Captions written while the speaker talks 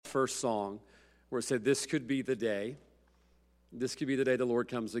first song where it said, this could be the day. This could be the day the Lord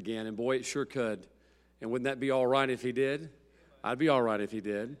comes again. And boy, it sure could. And wouldn't that be all right if he did? I'd be all right if he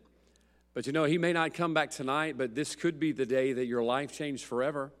did. But you know, he may not come back tonight, but this could be the day that your life changed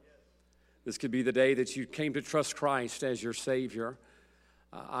forever. This could be the day that you came to trust Christ as your Savior.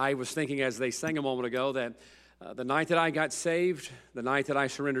 I was thinking as they sang a moment ago that the night that I got saved, the night that I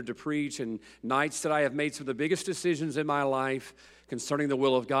surrendered to preach, and nights that I have made some of the biggest decisions in my life concerning the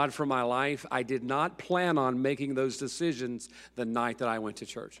will of God for my life, I did not plan on making those decisions the night that I went to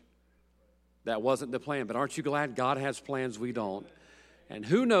church. That wasn't the plan. But aren't you glad God has plans we don't? And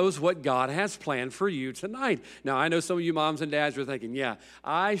who knows what God has planned for you tonight. Now, I know some of you moms and dads are thinking, yeah,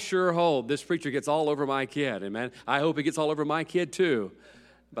 I sure hope this preacher gets all over my kid. Amen. I hope he gets all over my kid too.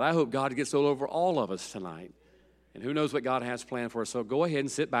 But I hope God gets all over all of us tonight. And who knows what God has planned for us. So go ahead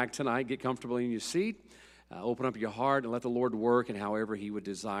and sit back tonight, get comfortable in your seat. Open up your heart and let the Lord work in however he would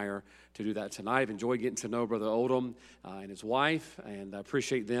desire to do that tonight. I've enjoyed getting to know Brother Odom and his wife, and I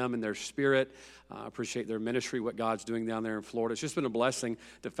appreciate them and their spirit. I appreciate their ministry, what God's doing down there in Florida. It's just been a blessing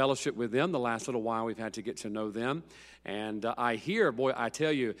to fellowship with them the last little while. We've had to get to know them. And I hear, boy, I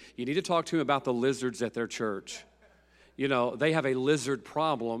tell you, you need to talk to him about the lizards at their church. You know, they have a lizard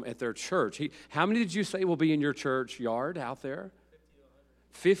problem at their church. How many did you say will be in your church yard out there?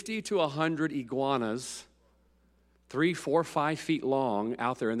 50 to 100 iguanas. 3, 4, 5 feet long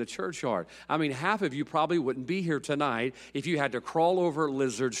out there in the churchyard. I mean, half of you probably wouldn't be here tonight if you had to crawl over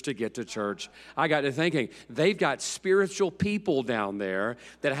lizards to get to church. I got to thinking, they've got spiritual people down there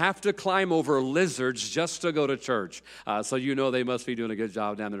that have to climb over lizards just to go to church. So you know they must be doing a good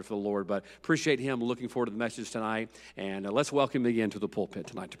job down there for the Lord. But appreciate him. Looking forward to the message tonight. And let's welcome him again to the pulpit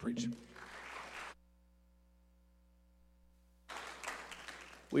tonight to preach.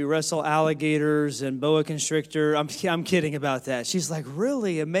 We wrestle alligators and boa constrictor. I'm kidding about that. She's like,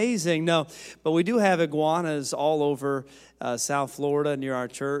 really? Amazing. No, but we do have iguanas all over South Florida near our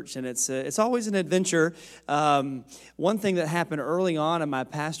church, and it's always an adventure. One thing that happened early on in my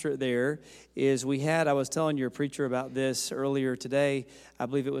pastorate there is I was telling your preacher about this earlier today, I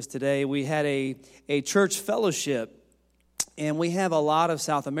believe it was today, we had a church fellowship. And we have a lot of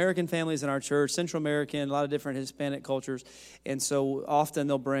South American families in our church, Central American, a lot of different Hispanic cultures. And so often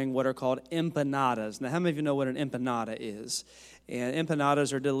they'll bring what are called empanadas. Now, how many of you know what an empanada is? And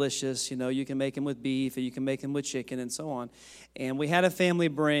empanadas are delicious. You know, you can make them with beef, or you can make them with chicken, and so on. And we had a family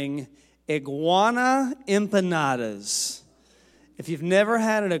bring iguana empanadas. If you've never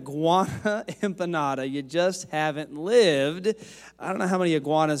had an iguana empanada, you just haven't lived. I don't know how many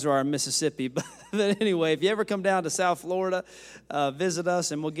iguanas there are in Mississippi, but anyway, if you ever come down to South Florida, visit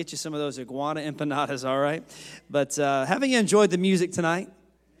us, and we'll get you some of those iguana empanadas, all right? But having you enjoyed the music tonight?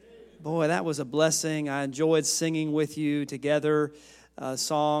 Boy, that was a blessing. I enjoyed singing with you together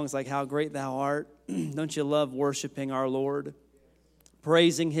songs like How Great Thou Art. Don't you love worshiping our Lord?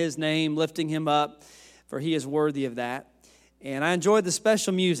 Praising his name, lifting him up, for he is worthy of that. And I enjoyed the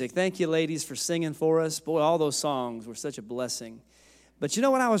special music. Thank you, ladies, for singing for us. Boy, all those songs were such a blessing. But you know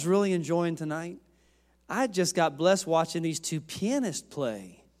what I was really enjoying tonight? I just got blessed watching these two pianists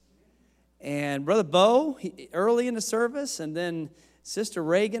play. And Brother Bo, early in the service, and then Sister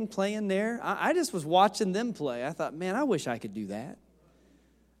Reagan playing there. I just was watching them play. I thought, man, I wish I could do that.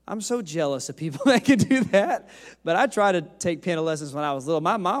 I'm so jealous of people that can do that. But I tried to take piano lessons when I was little.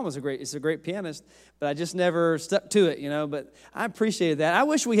 My mom was a great pianist, but I just never stuck to it, you know. But I appreciated that. I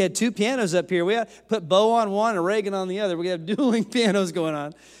wish we had two pianos up here. We had put Bo on one and Reagan on the other. We have dueling pianos going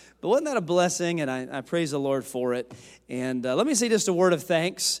on. But wasn't that a blessing? And I praise the Lord for it. And let me say just a word of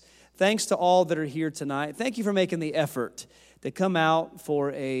thanks. Thanks to all that are here tonight. Thank you for making the effort to come out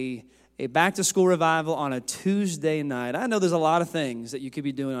for a back-to-school revival on a Tuesday night. I know there's a lot of things that you could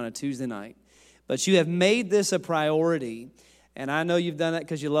be doing on a Tuesday night, but you have made this a priority, and I know you've done that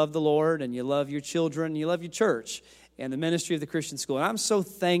because you love the Lord, and you love your children, and you love your church, and the ministry of the Christian school, and I'm so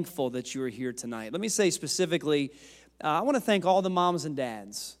thankful that you are here tonight. Let me say specifically, I want to thank all the moms and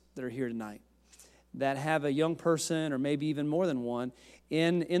dads that are here tonight that have a young person, or maybe even more than one,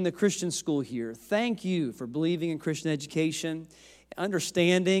 in the Christian school here. Thank you for believing in Christian education,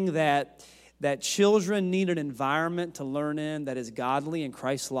 understanding that children need an environment to learn in that is godly and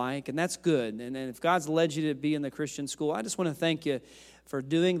Christ-like, and that's good. And if God's led you to be in the Christian school, I just want to thank you for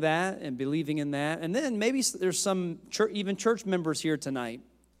doing that and believing in that. And then maybe there's some even church members here tonight.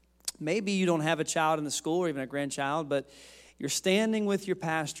 Maybe you don't have a child in the school or even a grandchild, but you're standing with your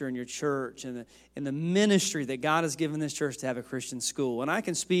pastor in your church and in the ministry that God has given this church to have a Christian school. And I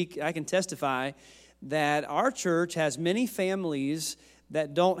can testify that our church has many families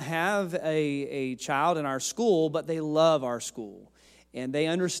that don't have a child in our school, but they love our school. And they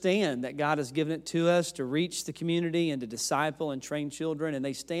understand that God has given it to us to reach the community and to disciple and train children, and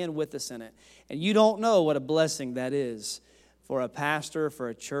they stand with us in it. And you don't know what a blessing that is for a pastor, for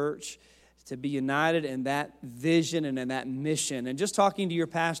a church, to be united in that vision and in that mission. And just talking to your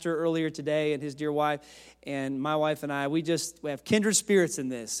pastor earlier today and his dear wife, and my wife and I, we have kindred spirits in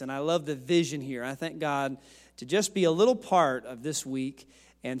this, and I love the vision here. I thank God to just be a little part of this week.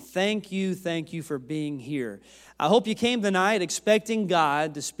 And thank you for being here. I hope you came tonight expecting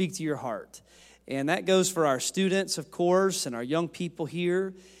God to speak to your heart. And that goes for our students, of course, and our young people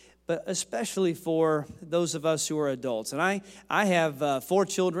here, but especially for those of us who are adults. And I have 4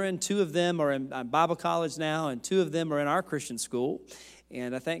 children. 2 of them are in Bible college now, and 2 of them are in our Christian school.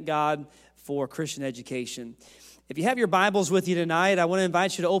 And I thank God for Christian education. If you have your Bibles with you tonight, I want to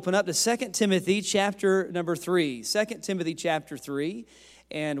invite you to open up to 2 Timothy chapter number 3. 2 Timothy chapter 3.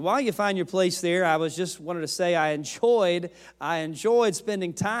 And while you find your place there, I wanted to say I enjoyed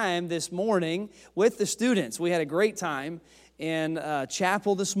spending time this morning with the students. We had a great time in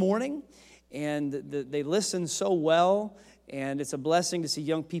chapel this morning, and they listened so well. And it's a blessing to see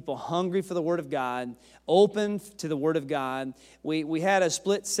young people hungry for the Word of God, open to the Word of God. We had a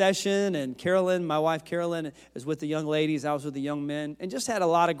split session, and Carolyn, my wife Carolyn, is with the young ladies. I was with the young men, and just had a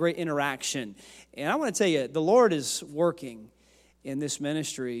lot of great interaction. And I want to tell you, the Lord is working in this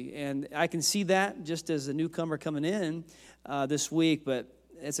ministry, and I can see that just as a newcomer coming in this week, but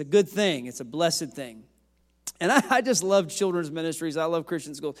it's a good thing. It's a blessed thing. And I just love children's ministries. I love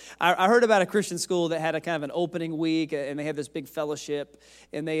Christian schools. I heard about a Christian school that had a kind of an opening week, and they had this big fellowship,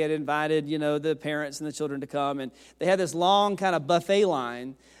 and they had invited, the parents and the children to come, and they had this long kind of buffet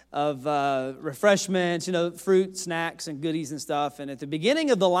line of refreshments, fruit, snacks, and goodies and stuff. And at the beginning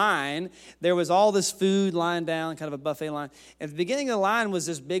of the line, there was all this food lying down, kind of a buffet line. At the beginning of the line was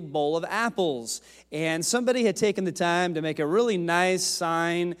this big bowl of apples. And somebody had taken the time to make a really nice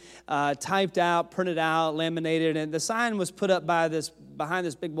sign, typed out, printed out, laminated. And the sign was put up behind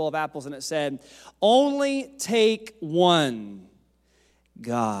this big bowl of apples, and it said, "Only take one.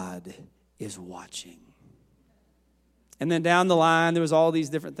 God is watching." And then down the line, there was all these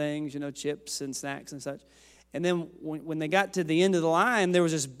different things, chips and snacks and such. And then when they got to the end of the line, there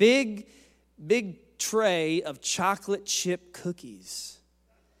was this big tray of chocolate chip cookies.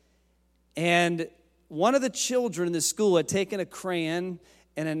 And one of the children in the school had taken a crayon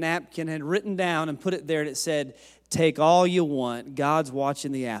and a napkin, had written down and put it there, and it said, "Take all you want. God's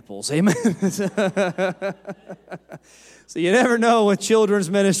watching the apples." Amen. So you never know with children's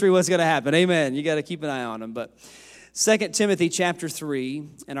ministry what's going to happen. Amen. You got to keep an eye on them. But 2 Timothy chapter 3,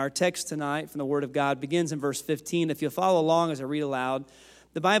 and our text tonight from the Word of God begins in verse 15. If you'll follow along as I read aloud,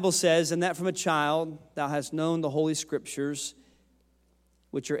 the Bible says, "And that from a child thou hast known the Holy Scriptures,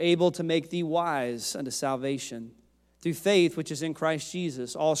 which are able to make thee wise unto salvation, through faith which is in Christ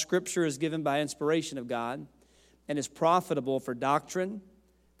Jesus. All Scripture is given by inspiration of God, and is profitable for doctrine,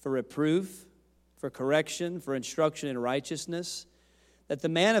 for reproof, for correction, for instruction in righteousness, that the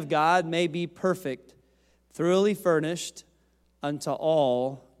man of God may be perfect, thoroughly furnished unto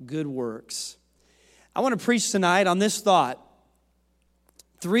all good works." I want to preach tonight on this thought.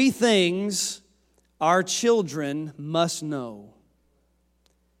 3 things our children must know.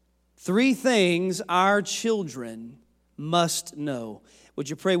 3 things our children must know. Would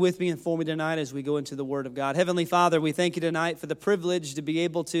you pray with me and for me tonight as we go into the Word of God? Heavenly Father, we thank you tonight for the privilege to be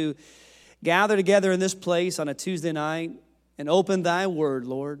able to gather together in this place on a Tuesday night and open thy Word,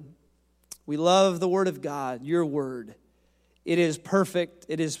 Lord. We love the Word of God, your Word. It is perfect,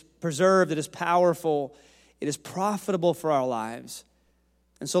 it is preserved, it is powerful, it is profitable for our lives.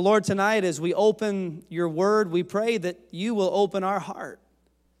 And so, Lord, tonight as we open your Word, we pray that you will open our heart.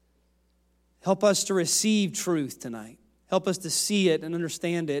 Help us to receive truth tonight. Help us to see it and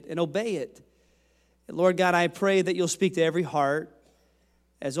understand it and obey it. And Lord God, I pray that you'll speak to every heart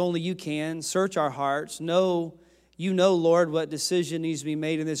as only you can. Search our hearts. You know, Lord, what decision needs to be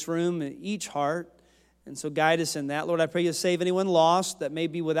made in this room, in each heart. And so guide us in that. Lord, I pray you save anyone lost that may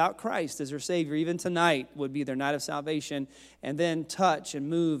be without Christ as their Savior. Even tonight would be their night of salvation. And then touch and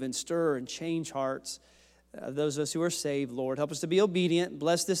move and stir and change hearts of those of us who are saved, Lord. Help us to be obedient.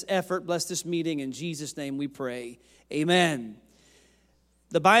 Bless this effort. Bless this meeting. In Jesus' name we pray. Amen.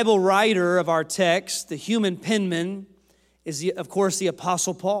 The Bible writer of our text, the human penman, is, of course, the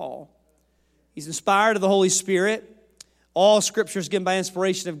Apostle Paul. He's inspired of the Holy Spirit. All Scripture is given by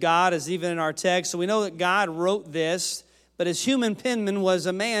inspiration of God, as even in our text. So we know that God wrote this, but his human penman was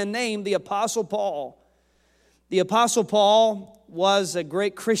a man named the Apostle Paul. The Apostle Paul was a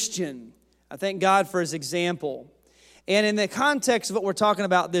great Christian. I thank God for his example. And in the context of what we're talking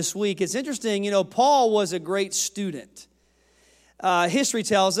about this week, it's interesting, Paul was a great student. history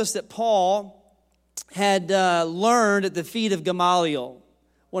tells us that Paul had learned at the feet of Gamaliel,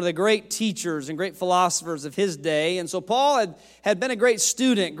 one of the great teachers and great philosophers of his day. And so Paul had been a great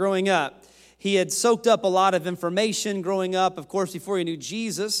student growing up. He had soaked up a lot of information growing up. Of course, before he knew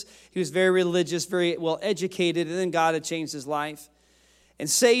Jesus, he was very religious, very well educated, and then God had changed his life and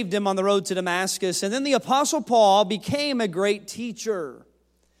saved him on the road to Damascus. And then the Apostle Paul became a great teacher.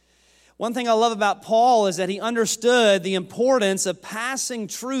 One thing I love about Paul is that he understood the importance of passing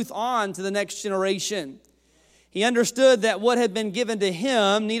truth on to the next generation. He understood that what had been given to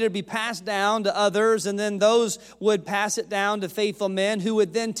him needed to be passed down to others, and then those would pass it down to faithful men who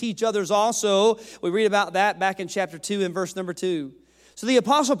would then teach others also. We read about that back in chapter 2 and verse number 2. So the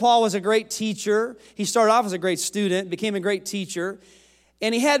Apostle Paul was a great teacher. He started off as a great student, became a great teacher,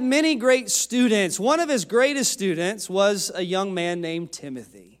 and he had many great students. One of his greatest students was a young man named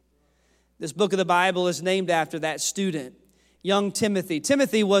Timothy. This book of the Bible is named after that student, young Timothy.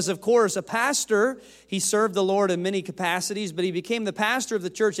 Timothy was, of course, a pastor. He served the Lord in many capacities, but he became the pastor of the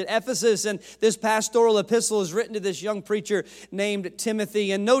church at Ephesus, and this pastoral epistle is written to this young preacher named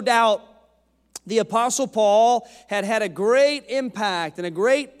Timothy. And no doubt, the Apostle Paul had a great impact and a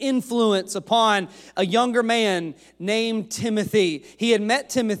great influence upon a younger man named Timothy. He had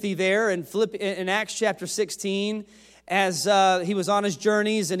met Timothy there in Acts chapter 16, as he was on his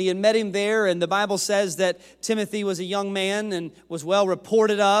journeys, and he had met him there, and the Bible says that Timothy was a young man and was well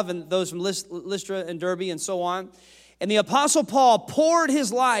reported of, and those from Lystra and Derbe and so on. And the Apostle Paul poured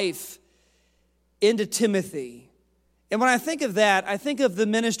his life into Timothy. And when I think of that, I think of the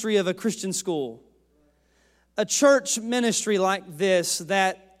ministry of a Christian school, a church ministry like this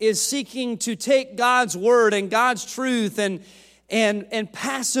that is seeking to take God's word and God's truth and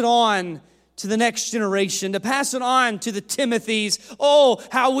pass it on to the next generation, to pass it on to the Timothys. Oh,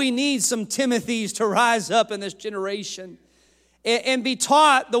 how we need some Timothys to rise up in this generation and be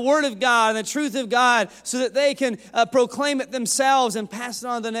taught the Word of God and the truth of God so that they can proclaim it themselves and pass it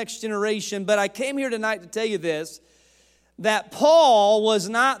on to the next generation. But I came here tonight to tell you this, that Paul was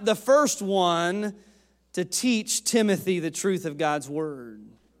not the first one to teach Timothy the truth of God's Word.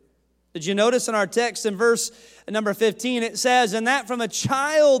 Did you notice in our text in verse number 15, it says, "And that from a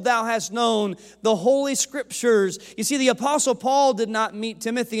child thou hast known the Holy Scriptures." You see, the Apostle Paul did not meet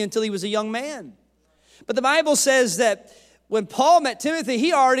Timothy until he was a young man. But the Bible says that when Paul met Timothy,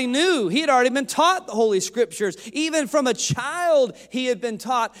 he already knew. He had already been taught the Holy Scriptures. Even from a child, he had been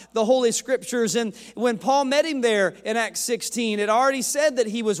taught the Holy Scriptures. And when Paul met him there in Acts 16, it already said that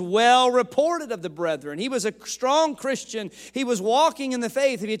he was well reported of the brethren. He was a strong Christian. He was walking in the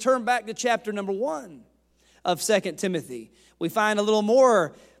faith. If you turn back to chapter number 1 of 2 Timothy, we find a little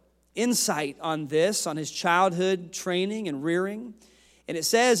more insight on this, on his childhood training and rearing. And it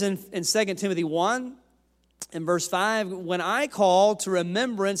says in 2 Timothy 1, in verse 5, "When I call to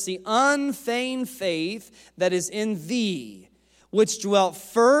remembrance the unfeigned faith that is in thee, which dwelt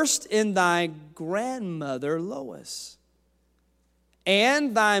first in thy grandmother Lois,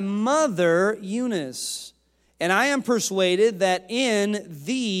 and thy mother Eunice. And I am persuaded that in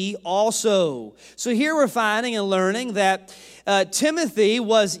thee also." So here we're finding and learning that Timothy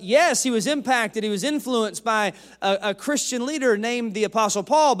was, yes, he was impacted, he was influenced by a Christian leader named the Apostle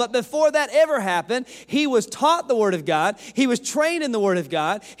Paul. But before that ever happened, he was taught the Word of God. He was trained in the Word of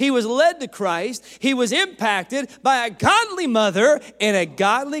God. He was led to Christ. He was impacted by a godly mother and a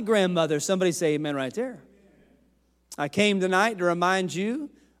godly grandmother. Somebody say amen right there. I came tonight to remind you,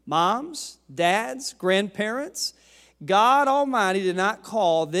 moms, dads, grandparents, God Almighty did not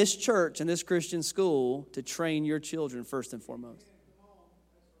call this church and this Christian school to train your children first and foremost.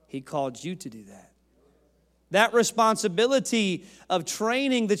 He called you to do that. That responsibility of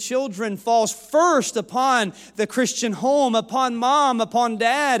training the children falls first upon the Christian home, upon mom, upon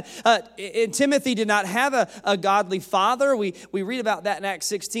dad. Timothy did not have a godly father. We read about that in Acts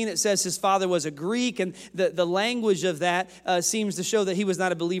 16. It says his father was a Greek, and the language of that seems to show that he was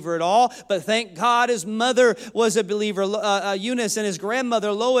not a believer at all. But thank God his mother was a believer, Eunice, and his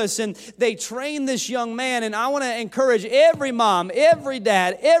grandmother, Lois, and they trained this young man. And I want to encourage every mom, every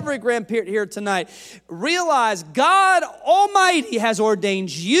dad, every grandparent here tonight, realize God Almighty has ordained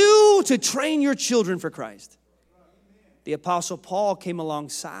you to train your children for Christ. The Apostle Paul came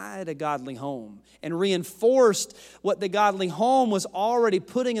alongside a godly home and reinforced what the godly home was already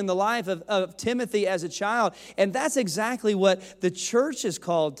putting in the life of Timothy as a child. And that's exactly what the church is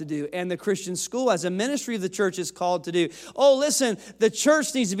called to do, and the Christian school as a ministry of the church is called to do. Oh, listen, the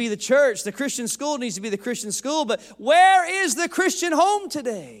church needs to be the church. The Christian school needs to be the Christian school. But where is the Christian home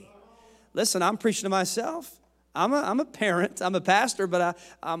today? Listen, I'm preaching to myself. I'm a parent. I'm a pastor, but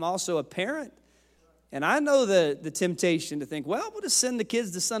I'm also a parent. And I know the temptation to think, well, we'll just send the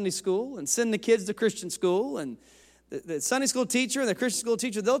kids to Sunday school and send the kids to Christian school, and the Sunday school teacher and the Christian school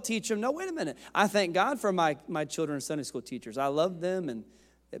teacher, they'll teach them. No, wait a minute. I thank God for my children's Sunday school teachers. I love them, and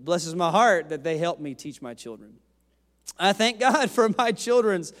it blesses my heart that they help me teach my children. I thank God for my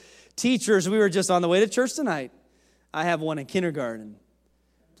children's teachers. We were just on the way to church tonight. I have one in kindergarten.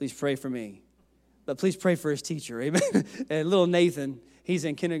 Please pray for me. But please pray for his teacher, amen? And little Nathan, he's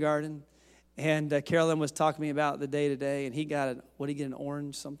in kindergarten. And Carolyn was talking to me about the day today, and he got an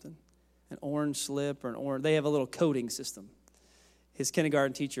orange something? An orange slip or an orange. They have a little coding system. His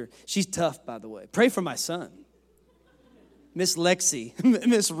kindergarten teacher. She's tough, by the way. Pray for my son. Miss Lexi,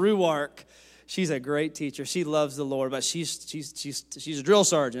 Miss Ruark. She's a great teacher. She loves the Lord, but she's a drill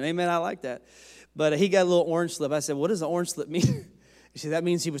sergeant. Amen, I like that. But he got a little orange slip. I said, what does the orange slip mean? She said, that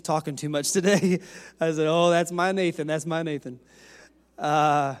means he was talking too much today. I said, oh, that's my Nathan. That's my Nathan.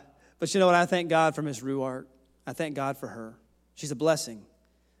 But you know what? I thank God for Miss Ruark. I thank God for her. She's a blessing.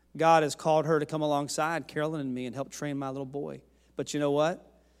 God has called her to come alongside Carolyn and me and help train my little boy. But you know what?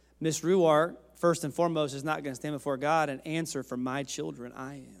 Miss Ruark, first and foremost, is not going to stand before God and answer for my children.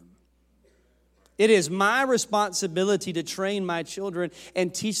 I am. It is my responsibility to train my children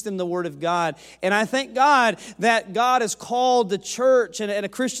and teach them the Word of God. And I thank God that God has called the church and a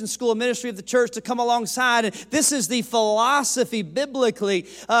Christian school ministry of the church to come alongside. And this is the philosophy biblically.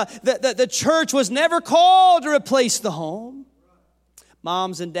 The church was never called to replace the home.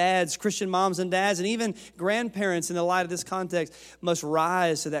 Moms and dads, Christian moms and dads, and even grandparents in the light of this context must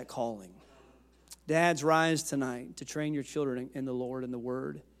rise to that calling. Dads, rise tonight to train your children in the Lord and the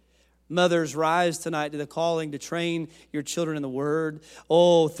Word. Mothers, rise tonight to the calling to train your children in the Word.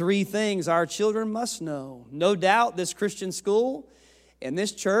 Oh, 3 things our children must know. No doubt this Christian school and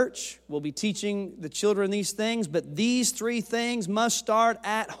this church will be teaching the children these things, but these 3 things must start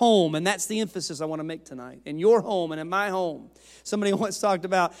at home, and that's the emphasis I want to make tonight. In your home and in my home. Somebody once talked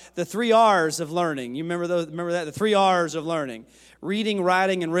about the 3 R's of learning. You remember those? Remember that? The 3 R's of learning. Reading,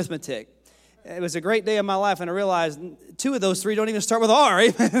 writing, and arithmetic. It was a great day of my life, and I realized 2 of those 3 don't even start with R.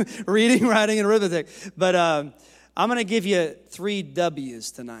 Reading, writing, and arithmetic. But I'm going to give you 3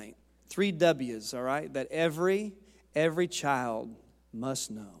 W's tonight. 3 W's, all right, that every child must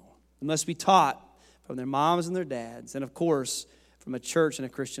know. They must be taught from their moms and their dads, and of course, from a church and a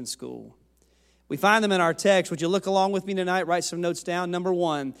Christian school. We find them in our text. Would you look along with me tonight? Write some notes down. Number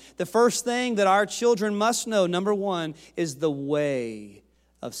 1, the first thing that our children must know, number 1, is the way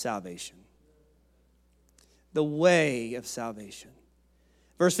of salvation. The way of salvation.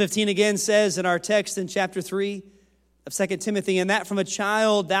 Verse 15 again says in our text in chapter 3 of 2 Timothy, and that from a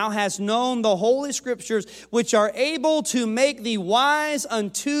child thou hast known the holy scriptures, which are able to make thee wise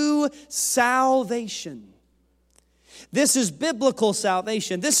unto salvation. This is biblical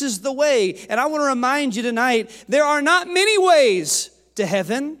salvation. This is the way. And I want to remind you tonight, there are not many ways to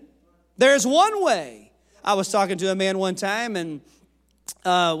heaven. There's one way. I was talking to a man one time, and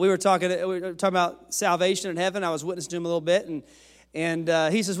we were talking about salvation in heaven. I was witnessing to him a little bit,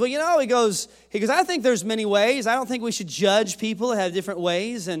 and he says, well, you know, he goes, I think there's many ways. I don't think we should judge people that have different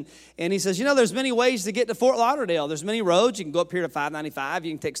ways. And he says, you know, there's many ways to get to Fort Lauderdale. There's many roads. You can go up here to 595.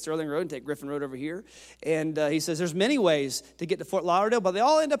 You can take Sterling Road and take Griffin Road over here. And he says, there's many ways to get to Fort Lauderdale, but they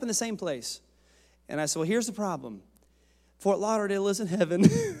all end up in the same place. And I said, well, here's the problem. Fort Lauderdale isn't heaven.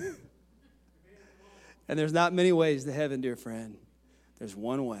 And there's not many ways to heaven, dear friend. There's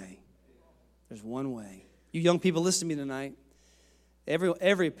one way. There's one way. You young people, listen to me tonight.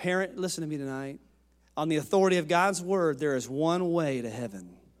 Every parent, listen to me tonight. On the authority of God's word, there is one way to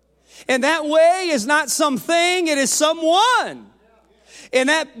heaven. And that way is not something, it is someone. And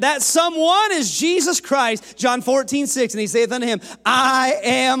that someone is Jesus Christ. John 14:6, and he saith unto him, I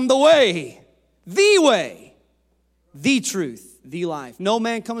am the way, the truth, the life. No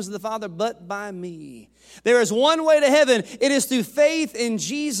man comes to the Father but by me. There is one way to heaven. It is through faith in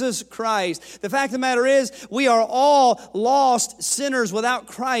Jesus Christ. The fact of the matter is, we are all lost sinners without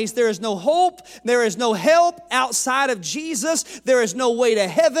Christ. There is no hope. There is no help outside of Jesus. There is no way to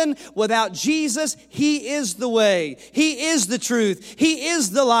heaven without Jesus. He is the way. He is the truth. He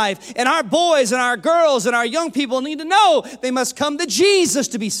is the life. And our boys and our girls and our young people need to know they must come to Jesus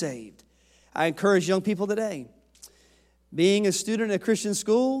to be saved. I encourage young people today. Being a student at a Christian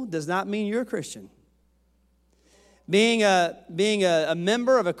school does not mean you're a Christian. Being a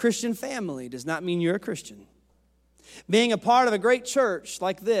member of a Christian family does not mean you're a Christian. Being a part of a great church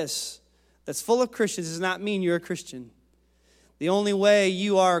like this that's full of Christians does not mean you're a Christian. The only way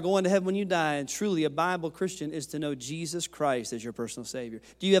you are going to heaven when you die and truly a Bible Christian is to know Jesus Christ as your personal Savior.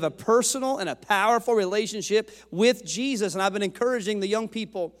 Do you have a personal and a powerful relationship with Jesus? And I've been encouraging the young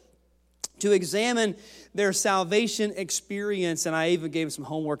people to examine their salvation experience. And I even gave them some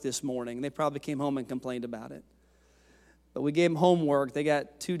homework this morning. They probably came home and complained about it. But we gave them homework. They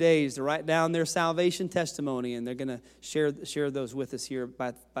got 2 days to write down their salvation testimony, and they're going to share those with us here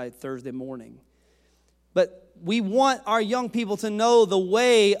by Thursday morning. But we want our young people to know the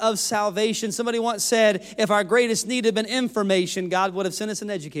way of salvation. Somebody once said, if our greatest need had been information, God would have sent us an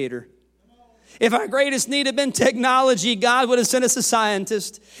educator. If our greatest need had been technology, God would have sent us a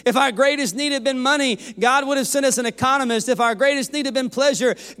scientist. If our greatest need had been money, God would have sent us an economist. If our greatest need had been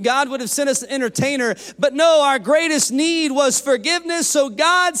pleasure, God would have sent us an entertainer. But no, our greatest need was forgiveness, so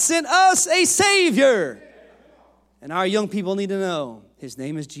God sent us a Savior. And our young people need to know His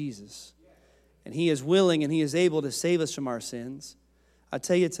name is Jesus. And He is willing and He is able to save us from our sins. I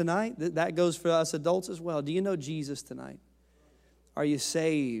tell you tonight, that goes for us adults as well. Do you know Jesus tonight? Are you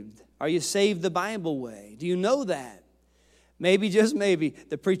saved? Are you saved the Bible way? Do you know that? Maybe, just maybe,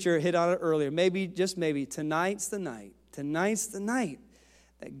 the preacher hit on it earlier. Maybe, just maybe, tonight's the night. Tonight's the night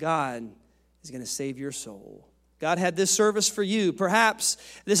that God is going to save your soul. God had this service for you. Perhaps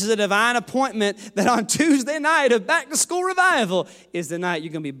this is a divine appointment that on Tuesday night of Back to School Revival is the night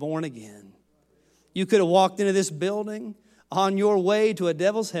you're going to be born again. You could have walked into this building on your way to a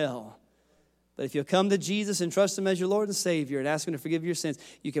devil's hell. But if you'll come to Jesus and trust Him as your Lord and Savior and ask Him to forgive your sins,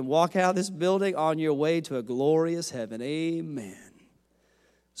 you can walk out of this building on your way to a glorious heaven. Amen.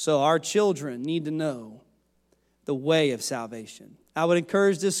 So our children need to know the way of salvation. I would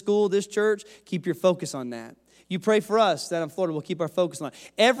encourage this school, this church, keep your focus on that. You pray for us that in Florida we'll keep our focus on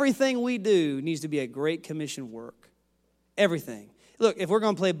it. Everything we do needs to be a Great Commission work. Everything. Look, if we're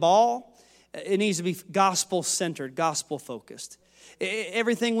going to play ball, it needs to be gospel-centered, gospel-focused.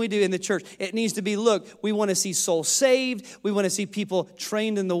 Everything we do in the church, it needs to be, look, we want to see souls saved. We want to see people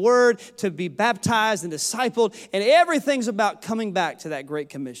trained in the Word, to be baptized and discipled. And everything's about coming back to that Great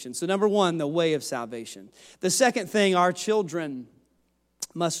Commission. So number one, the way of salvation. The second thing, our children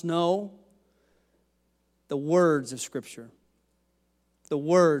must know the words of Scripture. The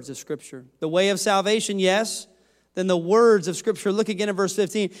words of Scripture. The way of salvation, yes. Then the words of Scripture. Look again at verse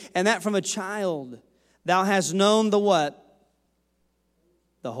 15. And that from a child thou hast known the what?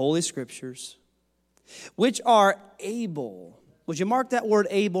 The Holy Scriptures, which are able. Would you mark that word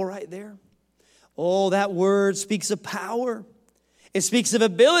able right there? Oh, that word speaks of power. It speaks of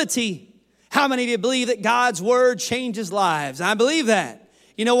ability. How many of you believe that God's word changes lives? I believe that.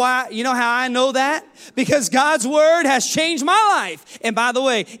 You know why? You know how I know that? Because God's word has changed my life. And by the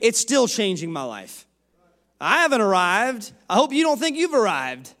way, it's still changing my life. I haven't arrived. I hope you don't think you've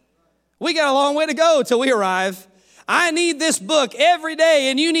arrived. We got a long way to go till we arrive. I need this book every day,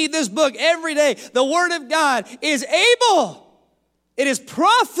 and you need this book every day. The Word of God is able. It is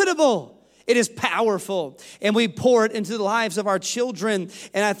profitable. It is powerful. And we pour it into the lives of our children.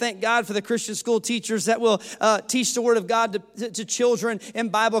 And I thank God for the Christian school teachers that will teach the Word of God to children in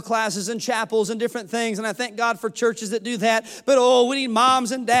Bible classes and chapels and different things. And I thank God for churches that do that. But we need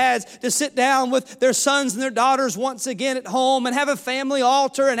moms and dads to sit down with their sons and their daughters once again at home and have a family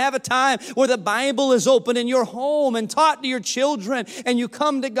altar and have a time where the Bible is open in your home and taught to your children and you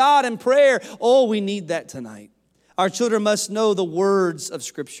come to God in prayer. We need that tonight. Our children must know the words of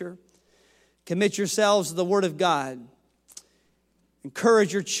Scripture. Commit yourselves to the Word of God.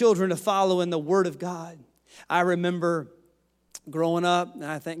 Encourage your children to follow in the Word of God. I remember growing up, and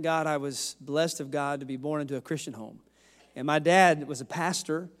I thank God I was blessed of God to be born into a Christian home. And my dad was a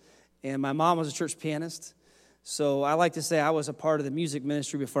pastor, and my mom was a church pianist. So I like to say I was a part of the music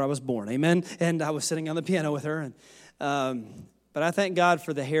ministry before I was born. Amen? And I was sitting on the piano with her. But I thank God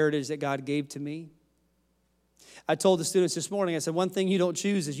for the heritage that God gave to me. I told the students this morning, I said, one thing you don't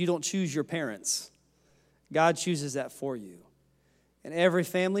choose is you don't choose your parents. God chooses that for you. And every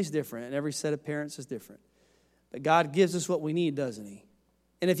family's different, and every set of parents is different. But God gives us what we need, doesn't He?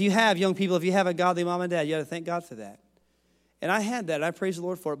 And if you have, young people, if you have a godly mom and dad, you got to thank God for that. And I had that. I praise the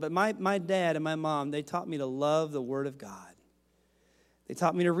Lord for it. But my dad and my mom, they taught me to love the Word of God. They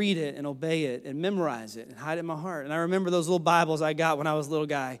taught me to read it and obey it and memorize it and hide it in my heart. And I remember those little Bibles I got when I was a little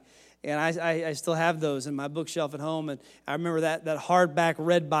guy. And I still have those in my bookshelf at home. And I remember that hardback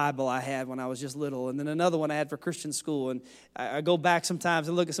red Bible I had when I was just little. And then another one I had for Christian school. And I go back sometimes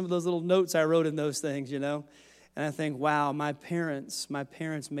and look at some of those little notes I wrote in those things, And I think, wow, my parents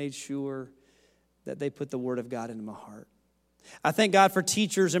made sure that they put the Word of God into my heart. I thank God for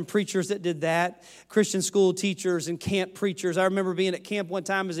teachers and preachers that did that. Christian school teachers and camp preachers. I remember being at camp one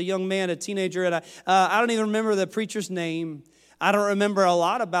time as a young man, a teenager. And I don't even remember the preacher's name. I don't remember a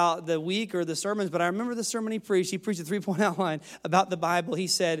lot about the week or the sermons, but I remember the sermon he preached. He preached a 3-point outline about the Bible. He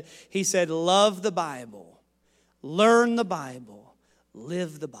said, love the Bible, learn the Bible,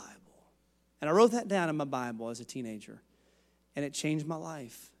 live the Bible. And I wrote that down in my Bible as a teenager. And it changed my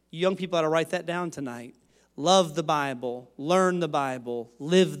life. You young people ought to write that down tonight. Love the Bible, learn the Bible,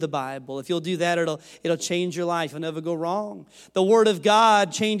 live the Bible. If you'll do that, it'll change your life. You'll never go wrong. The Word of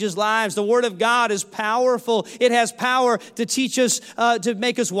God changes lives. The Word of God is powerful. It has power to teach us, to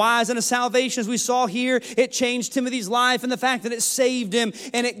make us wise unto salvation. As we saw here, it changed Timothy's life and the fact that it saved him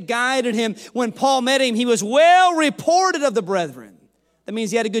and it guided him. When Paul met him, he was well reported of the brethren. That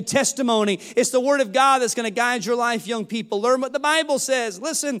means he had a good testimony. It's the Word of God that's going to guide your life, young people. Learn what the Bible says.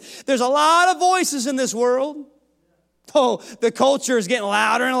 Listen, there's a lot of voices in this world. Oh, the culture is getting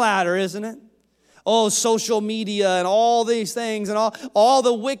louder and louder, isn't it? Oh, social media and all these things and all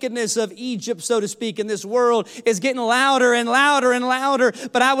the wickedness of Egypt, so to speak, in this world is getting louder and louder and louder.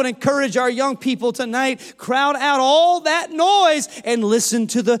 But I would encourage our young people tonight, crowd out all that noise and listen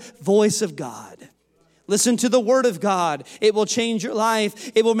to the voice of God. Listen to the Word of God. It will change your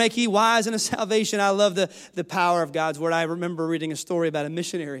life. It will make you wise unto salvation. I love the power of God's Word. I remember reading a story about a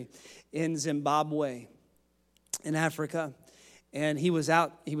missionary in Zimbabwe, in Africa. And he was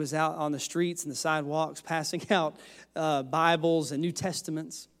out on the streets and the sidewalks passing out Bibles and New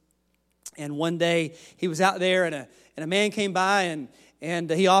Testaments. And one day he was out there and a man came by and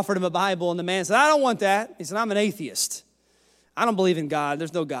he offered him a Bible. And the man said, "I don't want that." He said, "I'm an atheist. I don't believe in God.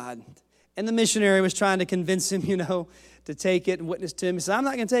 There's no God." And the missionary was trying to convince him, to take it and witness to him. He said, "I'm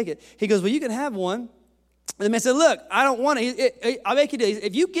not going to take it." He goes, "Well, you can have one." And the man said, "Look, I don't want it. I'll make you do it.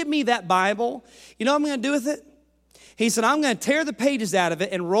 If you give me that Bible, you know what I'm going to do with it?" He said, "I'm going to tear the pages out of it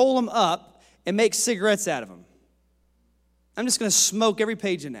and roll them up and make cigarettes out of them. I'm just going to smoke every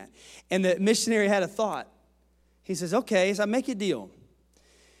page in that." And the missionary had a thought. He says, "Okay, so I'll make you a deal.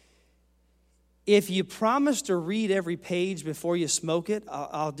 If you promise to read every page before you smoke it,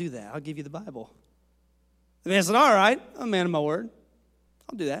 I'll do that. I'll give you the Bible." The man said, "All right, I'm a man of my word.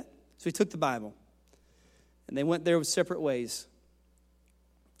 I'll do that." So he took the Bible. And they went their separate ways.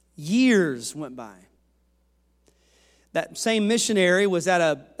 Years went by. That same missionary was at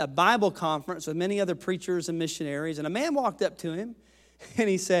a Bible conference with many other preachers and missionaries. And a man walked up to him and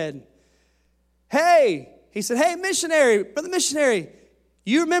he said, "Hey," missionary, brother missionary,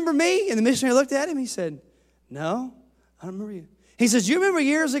 "you remember me?" And the missionary looked at him. He said, "No, I don't remember you." He says, "You remember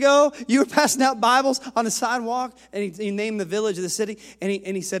years ago you were passing out Bibles on the sidewalk?" And he named the village of the city. And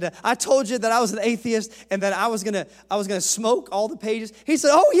he said, "I told you that I was an atheist and that I was gonna smoke all the pages." He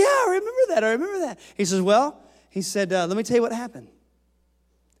said, "Oh yeah, I remember that. He says, "Well," he said, "let me tell you what happened."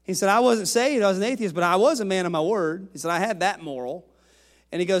 He said, "I wasn't saved. I was an atheist, but I was a man of my word." He said, "I had that moral."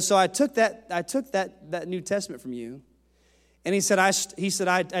 And he goes, "So I took that New Testament from you." And he said, I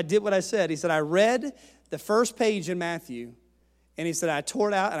did what I said. He said, "I read the first page in Matthew." And he said, "I tore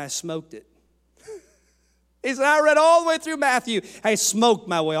it out and I smoked it." He said, "I read all the way through Matthew. I smoked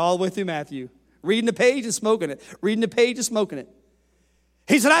my way all the way through Matthew. Reading the page and smoking it. Reading the page and smoking it."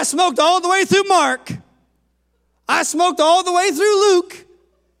 He said, "I smoked all the way through Mark. I smoked all the way through Luke."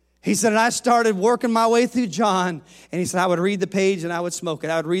 He said, "And I started working my way through John." And he said, "I would read the page and I would smoke it.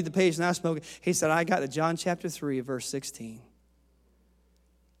 I would read the page and I would smoke it." He said, "I got to John chapter 3, verse 16.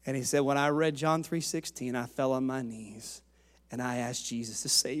 And he said, when I read John 3:16, I fell on my knees and I asked Jesus to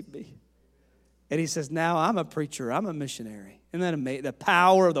save me." And he says, "Now I'm a preacher. I'm a missionary." Isn't that amazing? The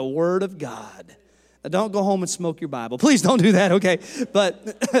power of the Word of God. Now, don't go home and smoke your Bible. Please don't do that, okay? But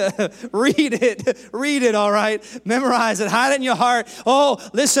read it, all right? Memorize it, hide it in your heart. Oh,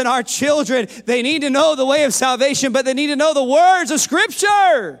 listen, our children, they need to know the way of salvation, but they need to know the words of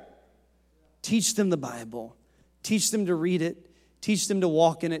Scripture. Teach them the Bible. Teach them to read it. Teach them to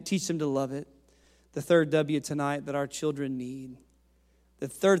walk in it. Teach them to love it. The third W tonight that our children need. The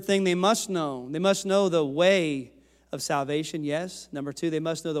third thing they must know the way of salvation, yes. Number 2, they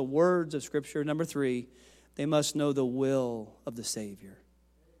must know the words of Scripture. Number 3, they must know the will of the Savior.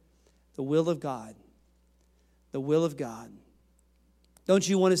 The will of God. The will of God. Don't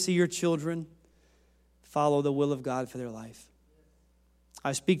you want to see your children follow the will of God for their life?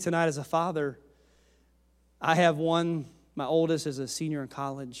 I speak tonight as a father. I have one, my oldest is a senior in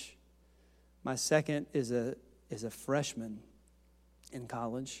college. My second is a freshman in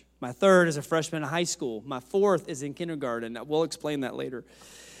college. My third is a freshman in high school. My fourth is in kindergarten. We'll explain that later.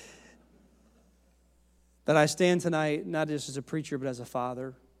 But I stand tonight not just as a preacher, but as a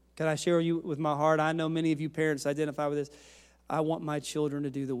father. Can I share you with my heart? I know many of you parents identify with this. I want my children to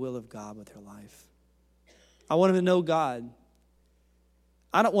do the will of God with their life. I want them to know God.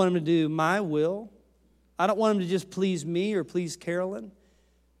 I don't want them to do my will. I don't want them to just please me or please Carolyn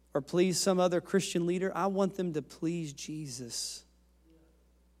or please some other Christian leader. I want them to please Jesus.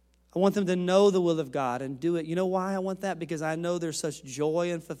 I want them to know the will of God and do it. You know why I want that? Because I know there's such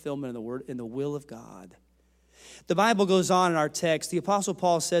joy and fulfillment in the will of God. The Bible goes on in our text. The Apostle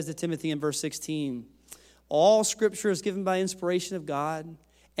Paul says to Timothy in verse 16, all Scripture is given by inspiration of God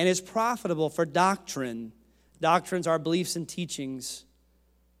and is profitable for doctrine. Doctrines are beliefs and teachings.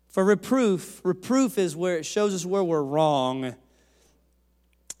 For reproof. Reproof is where it shows us where we're wrong.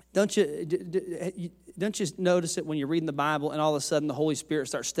 Don't you notice it when you're reading the Bible and all of a sudden the Holy Spirit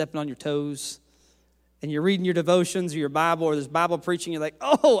starts stepping on your toes? And you're reading your devotions or your Bible or this Bible preaching, you're like,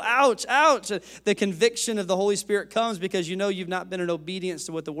 oh, ouch, ouch. The conviction of the Holy Spirit comes because you know you've not been in obedience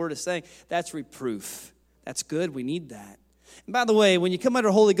to what the Word is saying. That's reproof. That's good. We need that. And by the way, when you come under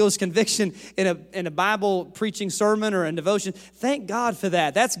Holy Ghost conviction in a Bible preaching sermon or a devotion, thank God for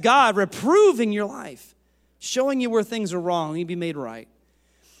that. That's God reproving your life, showing you where things are wrong and you be made right.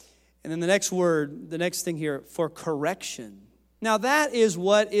 And then the next word, the next thing here, for correction. Now that is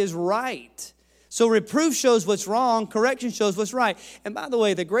what is right. So reproof shows what's wrong, correction shows what's right. And by the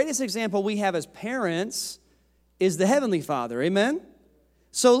way, the greatest example we have as parents is the Heavenly Father, amen?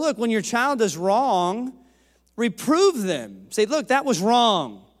 So look, when your child is wrong, reprove them. Say, look, that was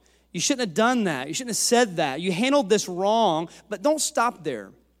wrong. You shouldn't have done that. You shouldn't have said that. You handled this wrong, but don't stop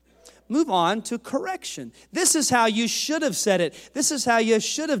there. Move on to correction. This is how you should have said it. This is how you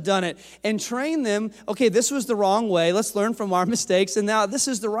should have done it. And train them, okay, this was the wrong way. Let's learn from our mistakes. And now this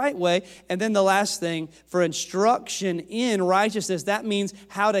is the right way. And then the last thing, for instruction in righteousness, that means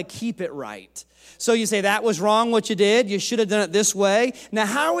how to keep it right. So you say, that was wrong what you did. You should have done it this way. Now,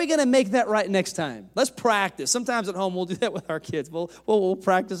 how are we going to make that right next time? Let's practice. Sometimes at home we'll do that with our kids. We'll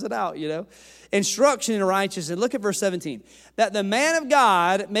practice it out, you know. Instruction in righteousness. Look at verse 17. That the man of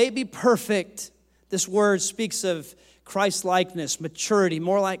God may be perfect. This word speaks of Christ-likeness, maturity,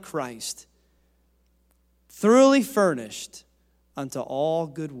 more like Christ. Thoroughly furnished unto all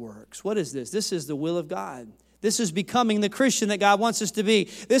good works. What is this? This is the will of God. This is becoming the Christian that God wants us to be.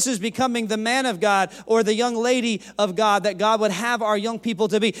 This is becoming the man of God or the young lady of God that God would have our young people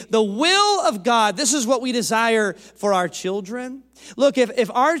to be. The will of God. This is what we desire for our children. Look,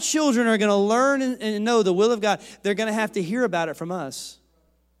 if our children are going to learn and know the will of God, they're going to have to hear about it from us.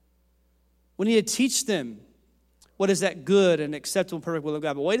 We need to teach them what is that good and acceptable, perfect will of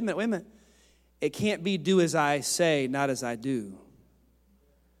God. But wait a minute. It can't be do as I say, not as I do.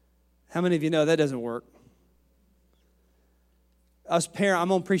 How many of you know that doesn't work? I'm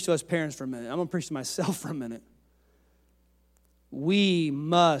going to preach to us parents for a minute. I'm going to preach to myself for a minute. We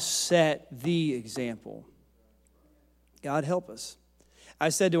must set the example. God help us. I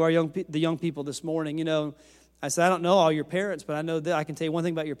said to the young people this morning, you know, I said, I don't know all your parents, but I know that I can tell you one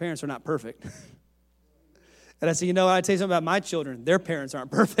thing about your parents, they're not perfect. And I said, you know, I tell you something about my children, their parents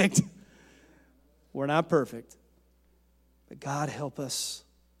aren't perfect. We're not perfect. But God help us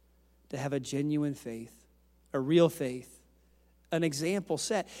to have a genuine faith, a real faith. An example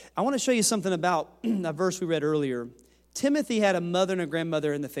set. I want to show you something about a verse we read earlier. Timothy had a mother and a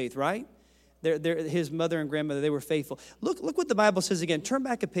grandmother in the faith, right? His mother and grandmother, they were faithful. Look what the Bible says again. Turn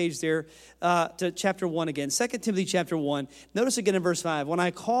back a page there to chapter 1 again. 2 Timothy chapter 1. Notice again in verse 5. When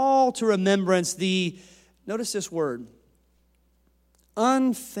I call to remembrance notice this word,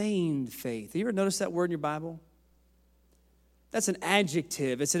 unfeigned faith. You ever notice that word in your Bible? That's an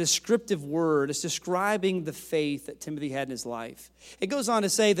adjective. It's a descriptive word. It's describing the faith that Timothy had in his life. It goes on to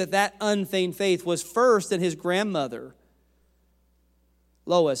say that unfeigned faith was first in his grandmother,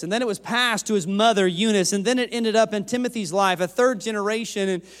 Lois, and then it was passed to his mother, Eunice, and then it ended up in Timothy's life, a third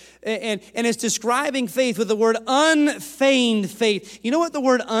generation, and it's describing faith with the word unfeigned faith. You know what the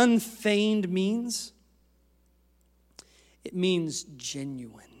word unfeigned means? It means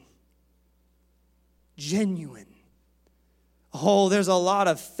genuine. Genuine. Oh, there's a lot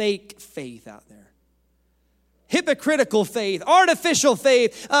of fake faith out there. Hypocritical faith, artificial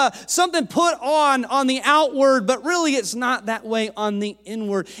faith, something put on the outward, but really it's not that way on the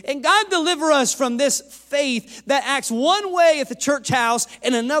inward. And God deliver us from this faith that acts one way at the church house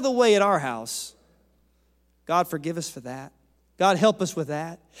and another way at our house. God forgive us for that. God help us with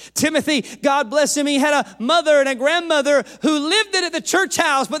that. Timothy, God bless him, he had a mother and a grandmother who lived it at the church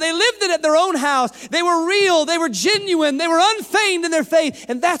house, but they lived it at their own house. They were real, they were genuine, they were unfeigned in their faith.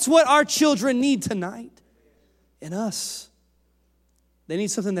 And that's what our children need tonight in us. They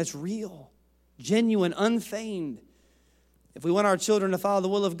need something that's real, genuine, unfeigned. If we want our children to follow the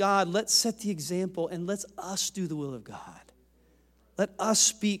will of God, let's set the example and let us do the will of God. Let us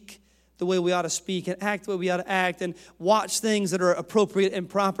speak the way we ought to speak and act the way we ought to act and watch things that are appropriate and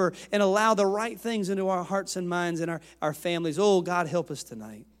proper and allow the right things into our hearts and minds and our families. Oh, God, help us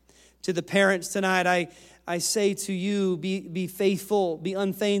tonight. To the parents tonight, I say to you, be faithful, be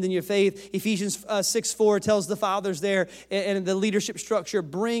unfeigned in your faith. Ephesians 6:4 tells the fathers there and the leadership structure,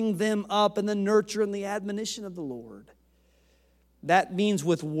 bring them up in the nurture and the admonition of the Lord. That means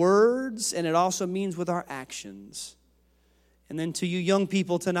with words, and it also means with our actions. And then to you young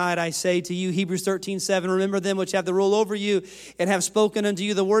people tonight, I say to you, Hebrews 13:7, remember them which have the rule over you and have spoken unto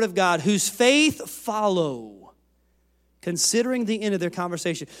you the word of God, whose faith follow, considering the end of their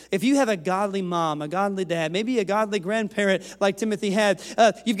conversation. If you have a godly mom, a godly dad, maybe a godly grandparent like Timothy had,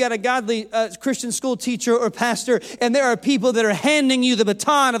 you've got a godly Christian school teacher or pastor, and there are people that are handing you the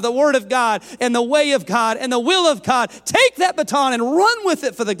baton of the Word of God and the way of God and the will of God. Take that baton and run with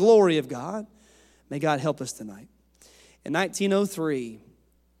it for the glory of God. May God help us tonight. In 1903,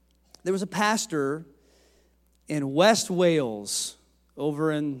 there was a pastor in West Wales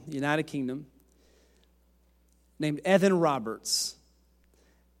over in the United Kingdom named Evan Roberts.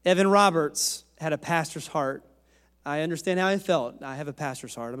 Evan Roberts had a pastor's heart. I understand how he felt. I have a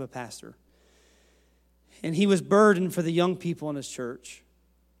pastor's heart. I'm a pastor. And he was burdened for the young people in his church.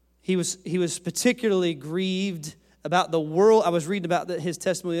 He was particularly grieved about the world. I was reading about his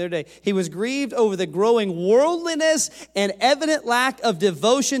testimony the other day. He was grieved over the growing worldliness and evident lack of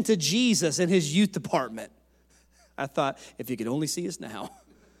devotion to Jesus in his youth department. I thought, if you could only see us now.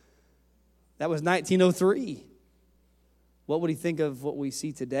 That was 1903. What would he think of what we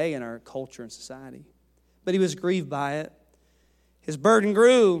see today in our culture and society? But he was grieved by it. His burden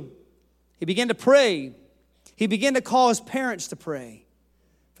grew. He began to pray. He began to call his parents to pray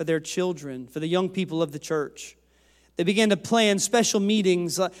for their children, for the young people of the church. They began to plan special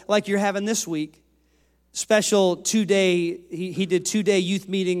meetings like you're having this week. Special 2-day, he did 2-day youth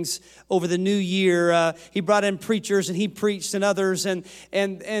meetings over the new year. He brought in preachers and he preached and others. And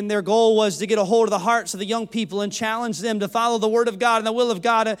their goal was to get a hold of the hearts of the young people and challenge them to follow the word of God and the will of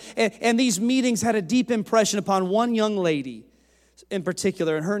God. And these meetings had a deep impression upon one young lady in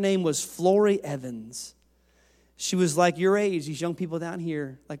particular. And her name was Flory Evans. She was like your age, these young people down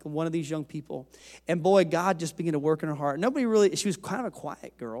here, like one of these young people. And boy, God just began to work in her heart. She was kind of a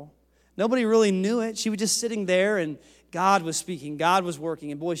quiet girl. Nobody really knew it. She was just sitting there and God was speaking. God was working.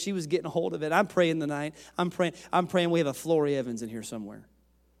 And boy, she was getting a hold of it. I'm praying tonight. I'm praying we have a Flory Evans in here somewhere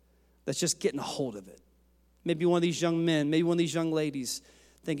that's just getting a hold of it. Maybe one of these young men, maybe one of these young ladies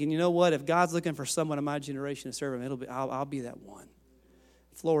thinking, you know what? If God's looking for someone in my generation to serve him, I'll be that one.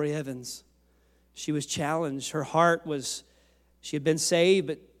 Flory Evans. She was challenged. Her heart was, she had been saved,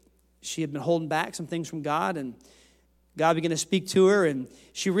 but she had been holding back some things from God, and God began to speak to her, and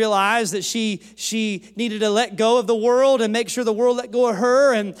she realized that she needed to let go of the world and make sure the world let go of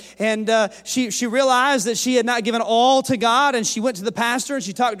her. And she realized that she had not given all to God, and she went to the pastor and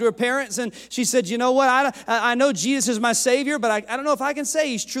she talked to her parents, and she said, you know what, I know Jesus is my Savior, but I don't know if I can say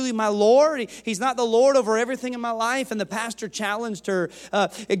He's truly my Lord. He's not the Lord over everything in my life. And the pastor challenged her,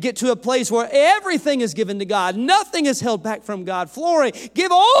 get to a place where everything is given to God. Nothing is held back from God. Flory,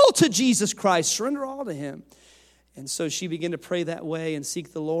 give all to Jesus Christ. Surrender all to Him. And so she began to pray that way and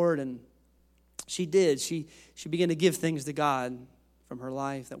seek the Lord, and she did. She began to give things to God from her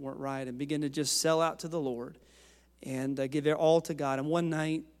life that weren't right and began to just sell out to the Lord and give it all to God. And one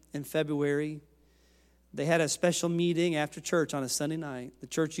night in February, they had a special meeting after church on a Sunday night. The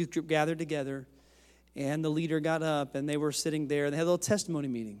church youth group gathered together, and the leader got up, and they were sitting there, and they had a little testimony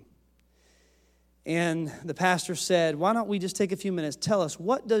meeting. And the pastor said, why don't we just take a few minutes, tell us,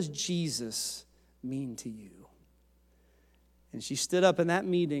 what does Jesus mean to you? And she stood up in that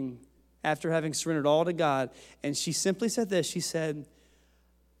meeting after having surrendered all to God, and she simply said this. She said,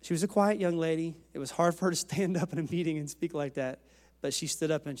 she was a quiet young lady. It was hard for her to stand up in a meeting and speak like that, but she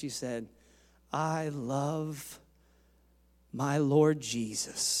stood up and she said, I love my Lord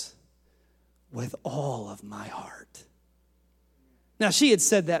Jesus with all of my heart. Now, she had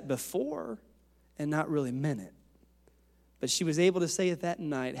said that before and not really meant it, but she was able to say it that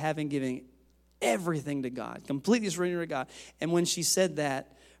night, having given everything to God, completely surrendered to God. And when she said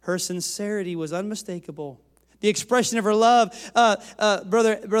that, her sincerity was unmistakable. The expression of her love,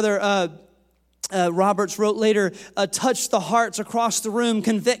 Brother Roberts wrote later, touched the hearts across the room.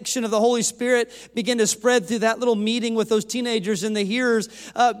 Conviction of the Holy Spirit began to spread through that little meeting with those teenagers, and the hearers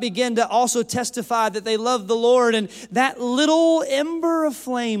began to also testify that they loved the Lord. And that little ember of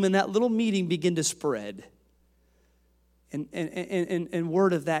flame in that little meeting began to spread. And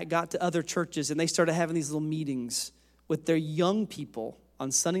word of that got to other churches, and they started having these little meetings with their young people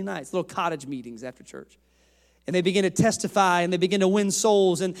on Sunday nights, little cottage meetings after church. And they began to testify, and they began to win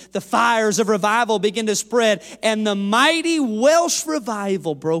souls, and the fires of revival began to spread, and the mighty Welsh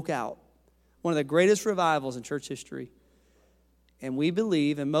revival broke out, one of the greatest revivals in church history. And we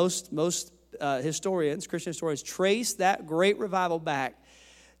believe, and most historians, Christian historians, trace that great revival back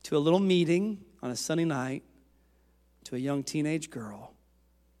to a little meeting on a Sunday night to a young teenage girl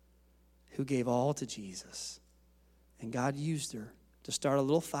who gave all to Jesus. And God used her to start a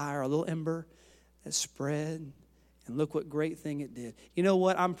little fire, a little ember that spread. And look what great thing it did. You know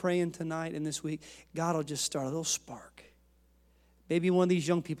what? I'm praying tonight and this week, God will just start a little spark. Maybe in one of these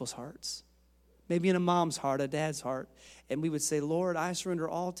young people's hearts. Maybe in a mom's heart, a dad's heart. And we would say, Lord, I surrender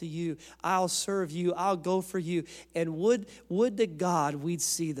all to you. I'll serve you. I'll go for you. And would to God we'd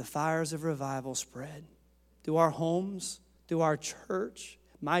see the fires of revival spread through our homes, through our church,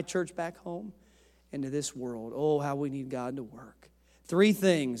 my church back home, and to this world. Oh, how we need God to work. 3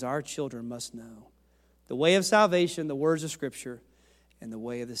 things our children must know. The way of salvation, the words of Scripture, and the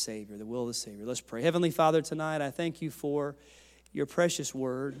way of the Savior, the will of the Savior. Let's pray. Heavenly Father, tonight I thank you for your precious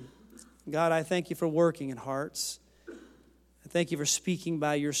word. God, I thank you for working in hearts. I thank you for speaking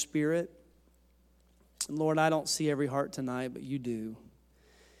by your Spirit. And Lord, I don't see every heart tonight, but you do.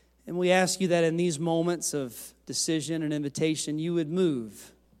 And we ask you that in these moments of decision and invitation, you would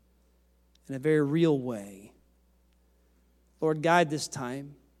move in a very real way. Lord, guide this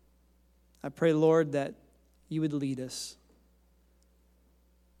time. I pray, Lord, that you would lead us.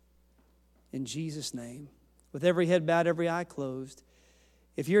 In Jesus' name. With every head bowed, every eye closed.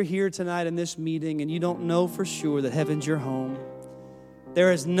 If you're here tonight in this meeting and you don't know for sure that heaven's your home,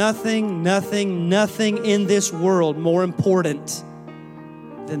 there is nothing in this world more important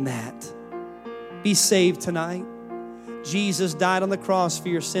than that. Be saved tonight. Jesus died on the cross for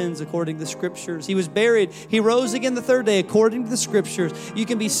your sins according to the Scriptures. He was buried. He rose again the 3rd day according to the Scriptures. You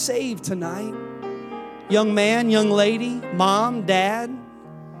can be saved tonight. Young man, young lady, mom, dad,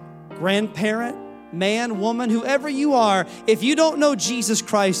 grandparent, man, woman, whoever you are, if you don't know Jesus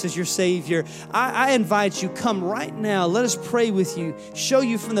Christ as your Savior, I invite you, come right now. Let us pray with you, show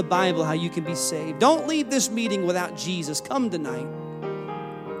you from the Bible how you can be saved. Don't leave this meeting without Jesus. Come tonight.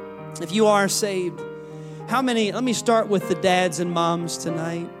 If you are saved, how many, let me start with the dads and moms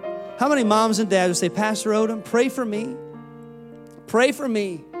tonight. How many moms and dads would say, Pastor Odom, pray for me. Pray for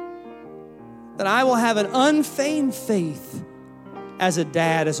me that I will have an unfeigned faith as a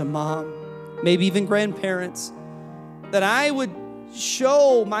dad, as a mom, maybe even grandparents, that I would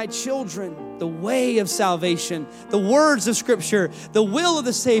show my children the way of salvation, the words of Scripture, the will of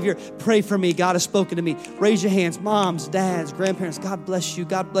the Savior. Pray for me. God has spoken to me. Raise your hands. Moms, dads, grandparents. God bless you.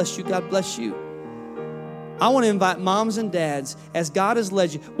 God bless you. God bless you. I want to invite moms and dads, as God has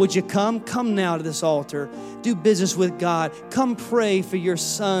led you, would you come now to this altar, do business with God. Come pray for your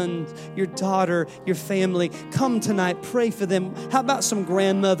son, your daughter, your family. Come tonight, pray for them. How about some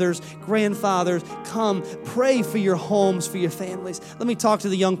grandmothers, grandfathers? Come pray for your homes, for your families. Let me talk to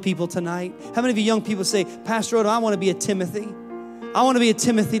the young people tonight. How many of you young people say, Pastor Odom, I want to be a Timothy? I want to be a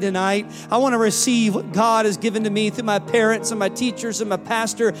Timothy tonight. I want to receive what God has given to me through my parents and my teachers and my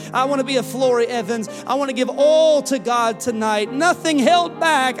pastor. I want to be a Flory Evans. I want to give all to God tonight. Nothing held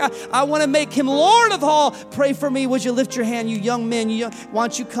back. I want to make him Lord of all. Pray for me. Would you lift your hand, you young men? Why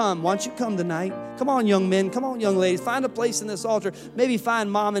don't you come? Why don't you come tonight? Come on, young men. Come on, young ladies. Find a place in this altar. Maybe find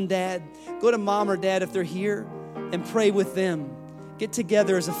mom and dad. Go to mom or dad if they're here and pray with them. Get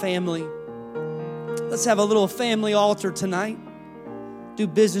together as a family. Let's have a little family altar tonight. Do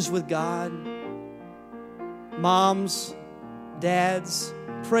business with God. Moms, dads,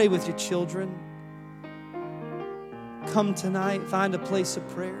 pray with your children. Come tonight, find a place of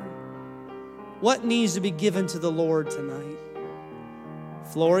prayer. What needs to be given to the Lord tonight?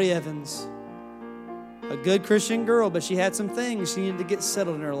 Flory Evans, a good Christian girl, but she had some things she needed to get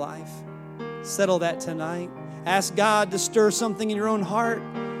settled in her life. Settle that tonight. Ask God to stir something in your own heart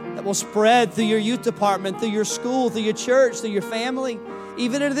that will spread through your youth department, through your school, through your church, through your family,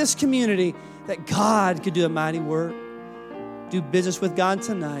 even into this community, that God could do a mighty work. Do business with God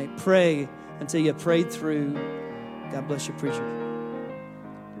tonight. Pray until you prayed through. God bless you, preacher.